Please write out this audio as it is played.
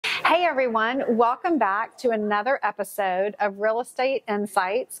Hey everyone, welcome back to another episode of Real Estate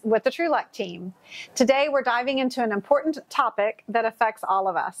Insights with the Truluck Team. Today we're diving into an important topic that affects all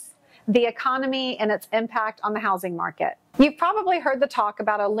of us, the economy and its impact on the housing market. You've probably heard the talk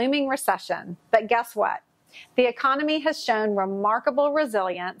about a looming recession, but guess what? The economy has shown remarkable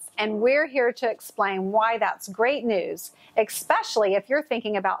resilience, and we're here to explain why that's great news, especially if you're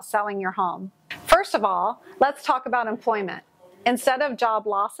thinking about selling your home. First of all, let's talk about employment. Instead of job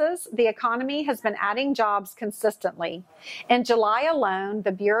losses, the economy has been adding jobs consistently. In July alone,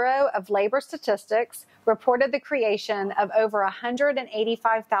 the Bureau of Labor Statistics reported the creation of over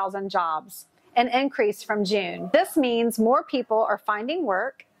 185,000 jobs, an increase from June. This means more people are finding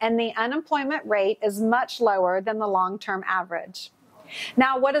work, and the unemployment rate is much lower than the long-term average.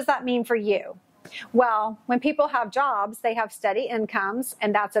 Now, what does that mean for you? Well, when people have jobs, they have steady incomes,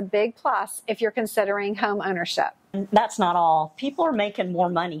 and that's a big plus if you're considering home ownership. That's not all. People are making more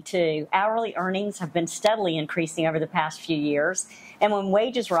money too. Hourly earnings have been steadily increasing over the past few years, and when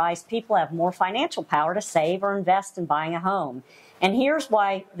wages rise, people have more financial power to save or invest in buying a home. And here's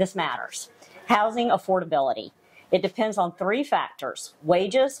why this matters. Housing affordability. It depends on three factors: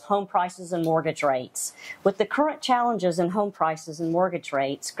 wages, home prices, and mortgage rates. With the current challenges in home prices and mortgage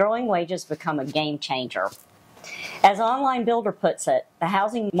rates, growing wages become a game changer. As an online builder puts it, the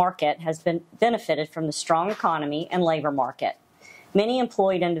housing market has been benefited from the strong economy and labor market. Many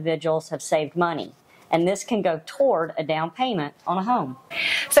employed individuals have saved money, and this can go toward a down payment on a home.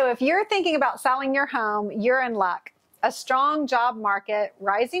 So if you're thinking about selling your home, you're in luck. A strong job market,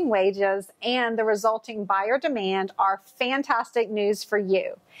 rising wages, and the resulting buyer demand are fantastic news for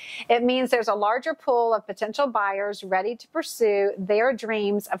you. It means there's a larger pool of potential buyers ready to pursue their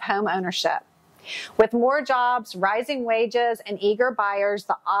dreams of home ownership. With more jobs, rising wages, and eager buyers,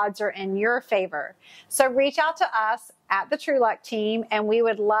 the odds are in your favor. So reach out to us at the Truluck Team, and we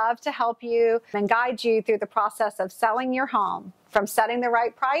would love to help you and guide you through the process of selling your home, from setting the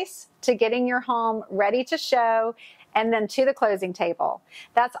right price to getting your home ready to show and then to the closing table.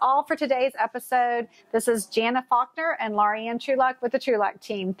 That's all for today's episode. This is Jana Faulkner and Laurie Ann Truluck with the Truluck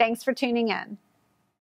Team. Thanks for tuning in.